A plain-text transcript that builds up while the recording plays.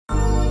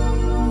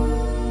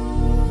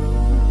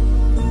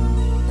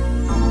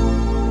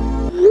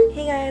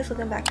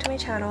welcome back to my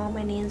channel.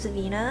 My name is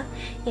Vevina,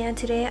 and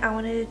today I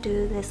wanted to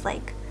do this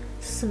like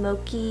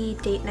smoky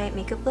date night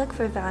makeup look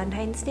for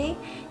Valentine's Day,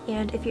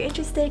 and if you're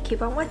interested,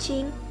 keep on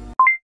watching.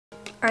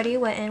 I already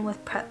went in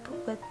with prep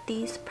with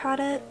these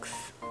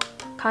products.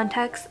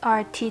 Contacts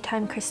are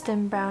Teatime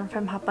Kristin Brown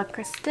from Hapa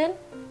Kristin.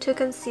 To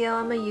conceal,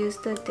 I'm going to use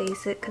the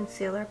Dasique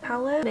concealer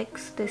palette.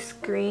 Mix this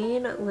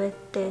green with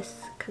this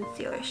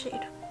concealer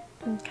shade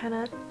and kind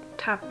of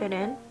tap it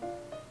in.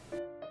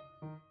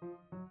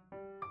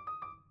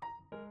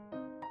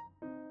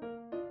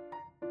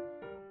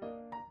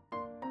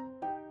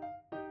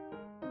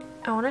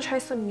 I want to try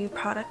some new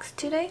products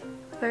today.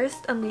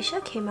 First,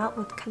 Unleashia came out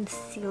with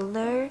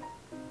concealer.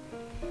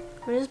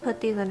 I'm going to just put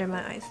these under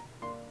my eyes.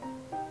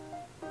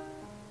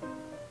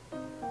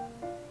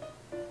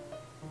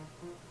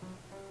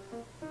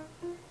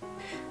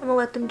 I'm gonna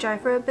let them dry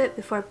for a bit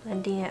before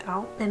blending it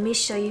out. Let me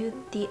show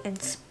you the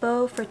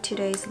inspo for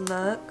today's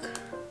look.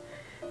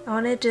 I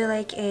want to do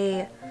like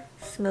a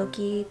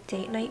smoky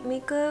date night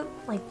makeup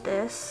like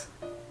this.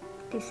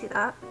 Do you see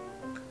that?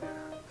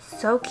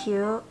 So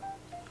cute.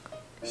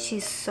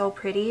 She's so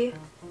pretty.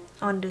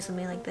 I want to do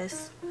something like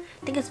this.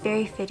 I think it's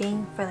very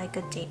fitting for like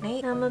a date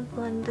night. I'm gonna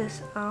blend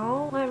this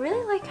out. I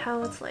really like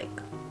how it's like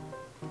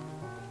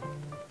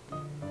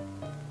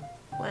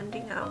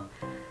blending out.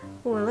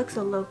 Oh, it looks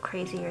a little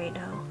crazy right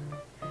now.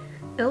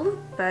 It'll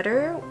look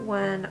better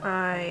when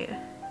I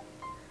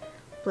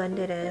blend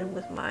it in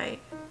with my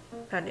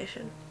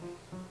foundation.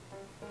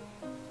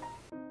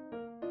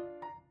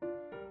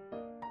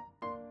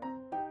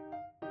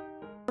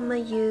 I'm gonna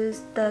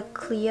use the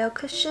Clio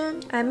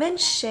cushion. I'm in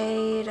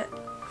shade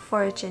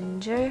for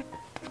ginger.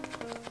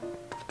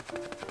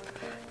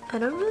 I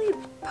don't really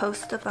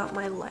post about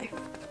my life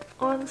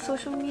on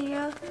social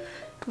media.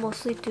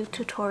 Mostly do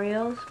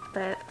tutorials,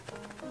 but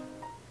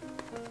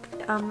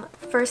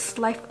first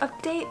life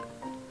update.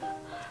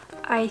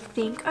 I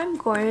think I'm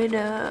going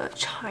to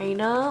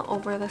China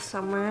over the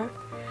summer,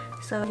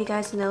 so if you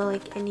guys know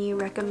like any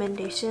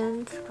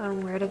recommendations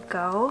on where to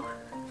go,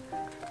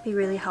 it'd be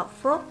really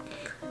helpful.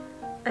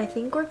 I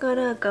think we're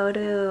gonna go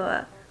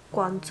to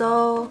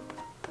Guangzhou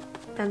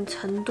and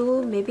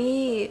Chengdu,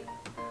 maybe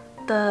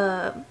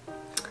the,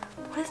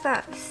 what is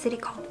that city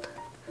called?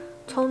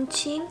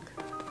 Chongqing?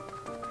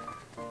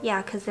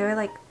 Yeah, because they're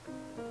like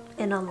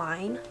in a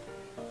line.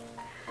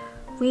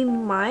 We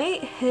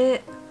might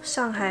hit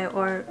Shanghai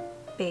or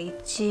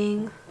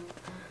Beijing,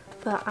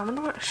 but I'm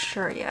not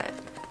sure yet.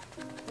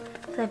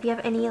 So if you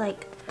have any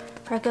like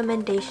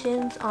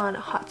recommendations on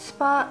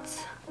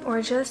hotspots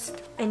or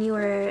just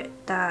anywhere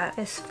that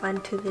is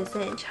fun to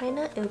visit in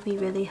China, it would be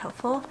really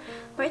helpful.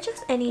 Or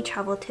just any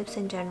travel tips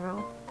in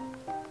general.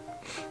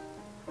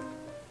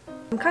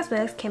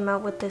 Cosmetics came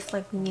out with this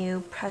like new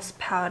pressed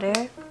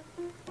powder.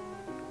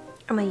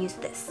 I'm gonna use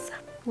this.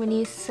 When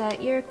you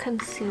set your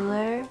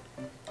concealer,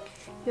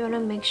 you want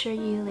to make sure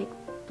you like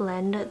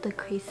blend the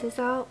creases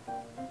out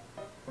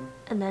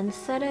and then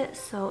set it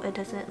so it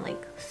doesn't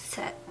like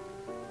set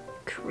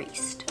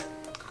creased.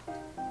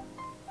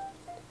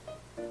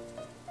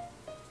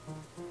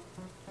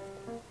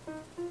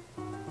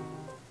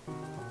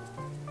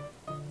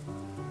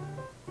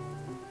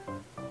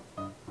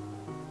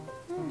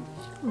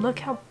 Look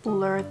how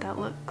blurred that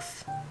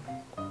looks.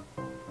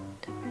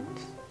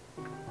 Difference.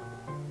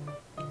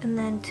 And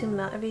then to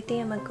melt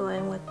everything, I'm gonna go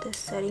in with this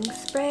setting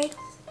spray.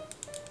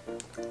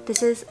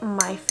 This is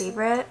my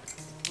favorite.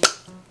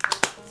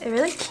 It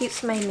really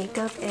keeps my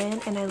makeup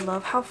in, and I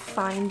love how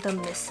fine the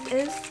mist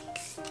is.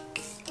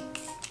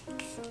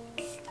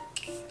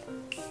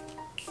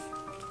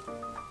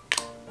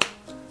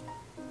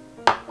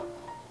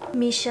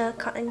 Missha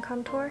Cotton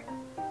Contour.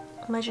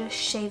 I'm gonna just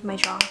shave my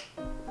jaw.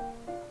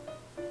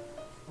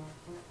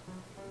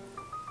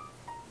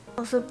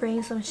 Also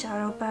bring some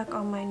shadow back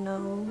on my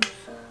nose.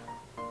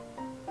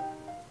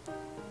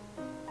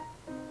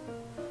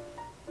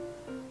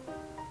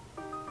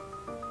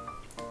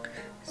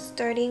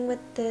 Starting with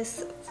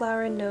this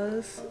Flower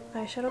Nose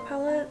eyeshadow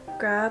palette,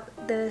 grab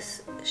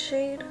this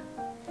shade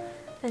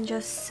and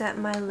just set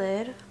my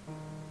lid.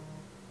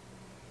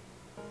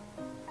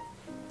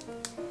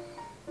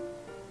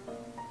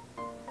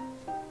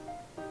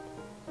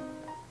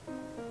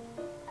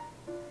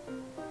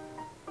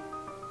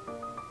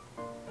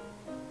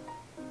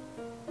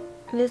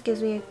 This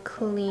gives me a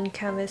clean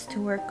canvas to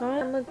work on.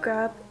 I'm gonna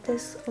grab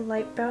this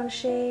light brown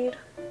shade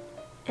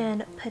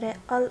and put it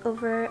all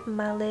over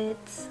my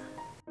lids.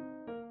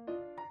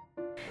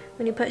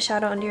 When you put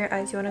shadow under your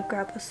eyes, you want to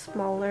grab a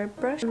smaller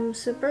brush. I'm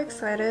super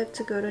excited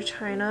to go to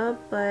China,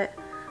 but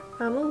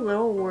I'm a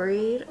little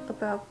worried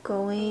about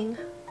going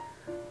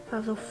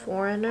as a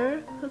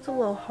foreigner. It's a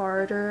little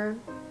harder.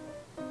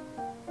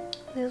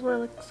 This is what it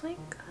looks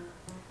like.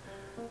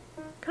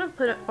 Kind of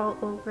put it all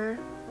over.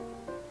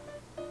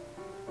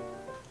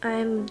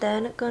 I'm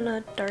then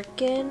gonna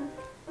darken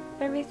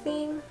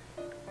everything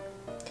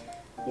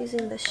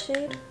using this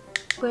shade.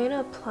 I'm going to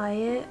apply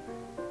it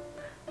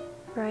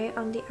right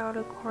on the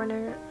outer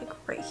corner, like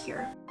right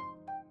here.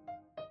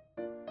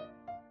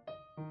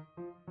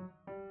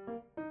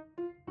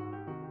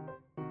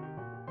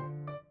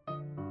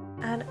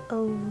 Add a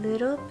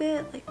little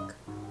bit like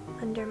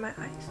under my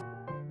eyes.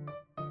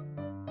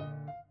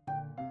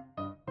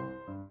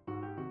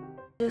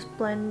 Just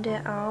blend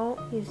it out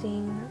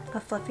using a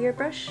fluffier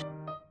brush.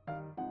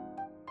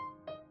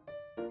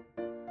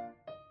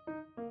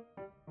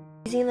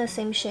 Using the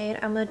same shade,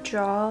 I'm gonna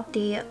draw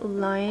the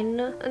line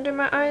under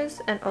my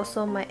eyes and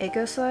also my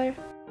ego side.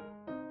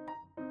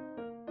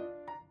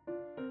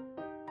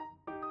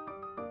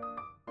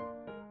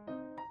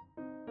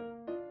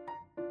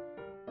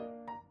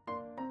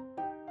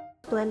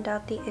 Blend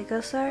out the ego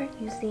side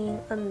using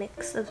a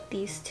mix of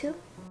these two.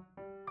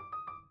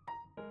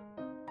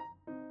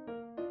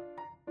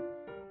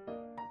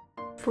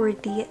 For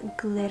the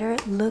glitter,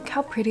 look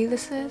how pretty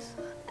this is.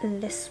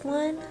 This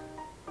one,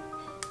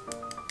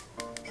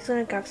 just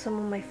gonna grab some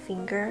on my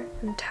finger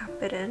and tap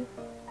it in.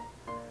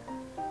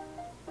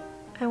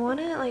 I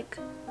want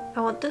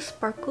the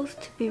sparkles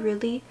to be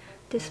really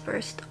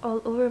dispersed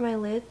all over my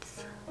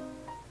lids,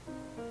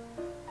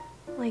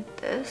 like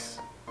this.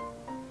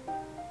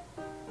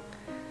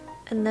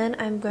 And then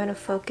I'm going to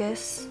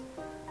focus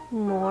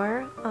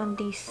more on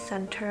the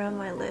center of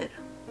my lid.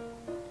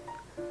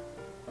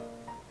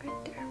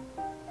 Right there.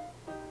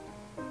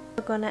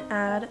 I'm going to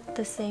add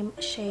the same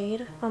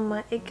shade on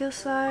my ego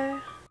side.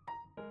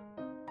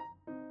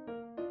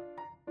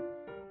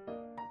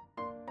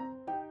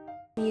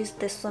 Use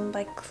this one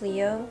by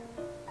Clio.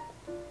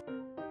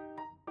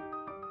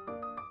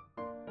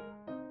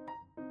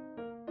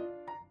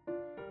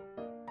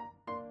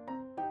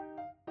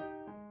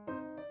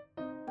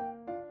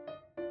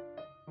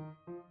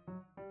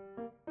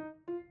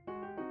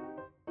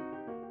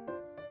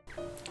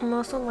 I'm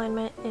also line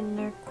my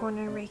inner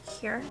corner right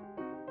here.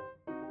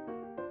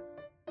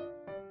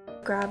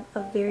 Grab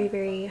a very,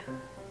 very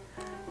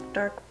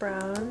dark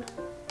brown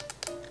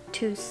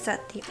to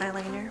set the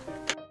eyeliner.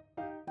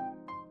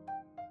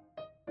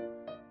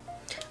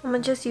 I'm gonna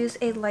just use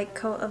a light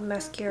coat of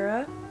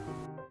mascara.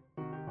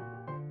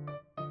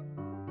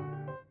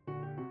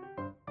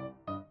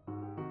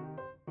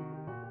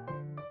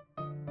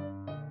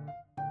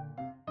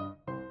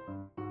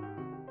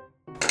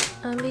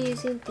 I'm gonna be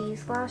using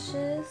these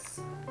lashes.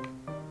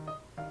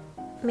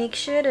 Make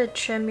sure to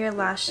trim your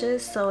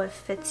lashes so it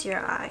fits your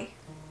eye.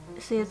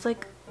 See, it's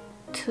like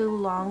too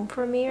long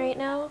for me right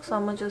now, so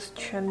I'm gonna just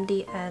trim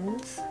the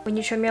ends. When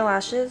you trim your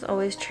lashes,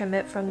 always trim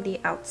it from the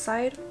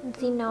outside. And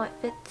see, now it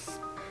fits.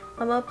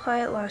 I'm gonna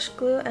apply lash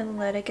glue and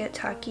let it get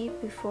tacky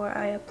before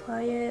I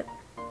apply it.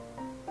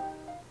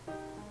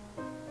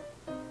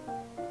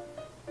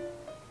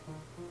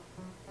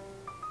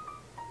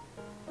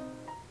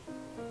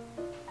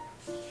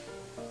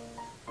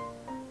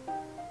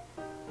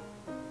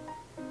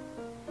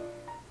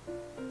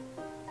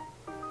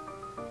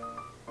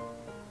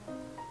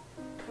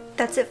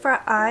 That's it for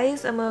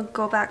eyes. I'm gonna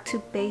go back to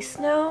base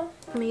now.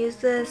 I'm gonna use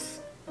this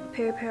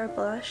Peripera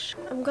blush.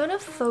 I'm gonna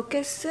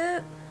focus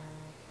it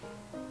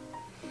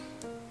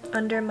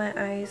under my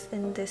eyes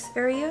in this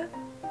area.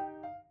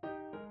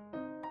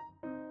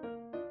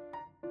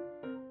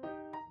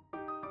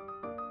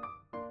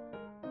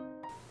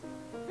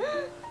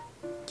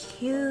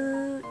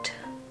 Cute.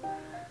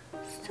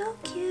 So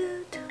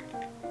cute.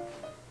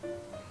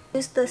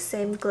 Use the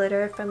same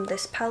glitter from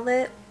this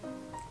palette.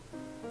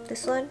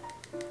 This one.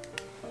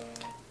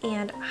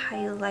 And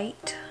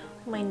highlight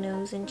my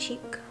nose and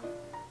cheek.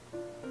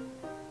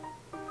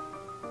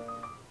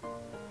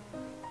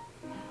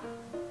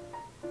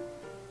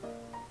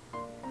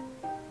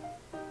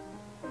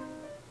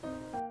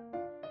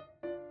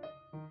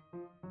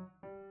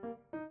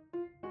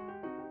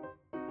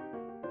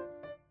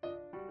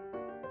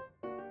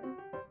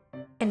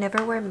 I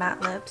never wear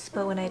matte lips,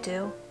 but when I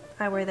do,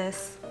 I wear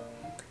this.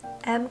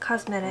 M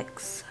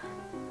Cosmetics.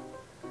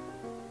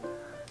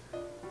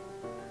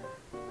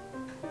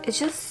 It's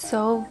just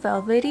so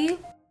velvety.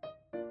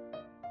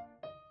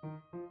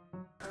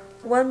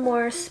 One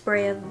more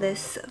spray of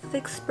this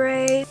fix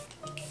spray.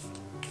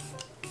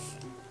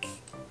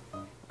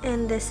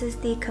 And this is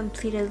the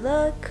completed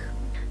look.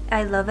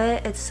 I love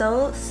it. It's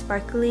so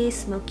sparkly,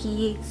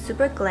 smoky,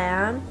 super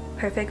glam.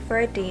 Perfect for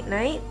a date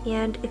night.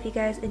 And if you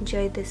guys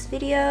enjoyed this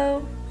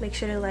video, make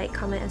sure to like,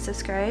 comment, and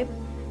subscribe.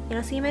 And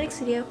I'll see you in my next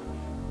video.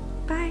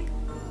 Bye!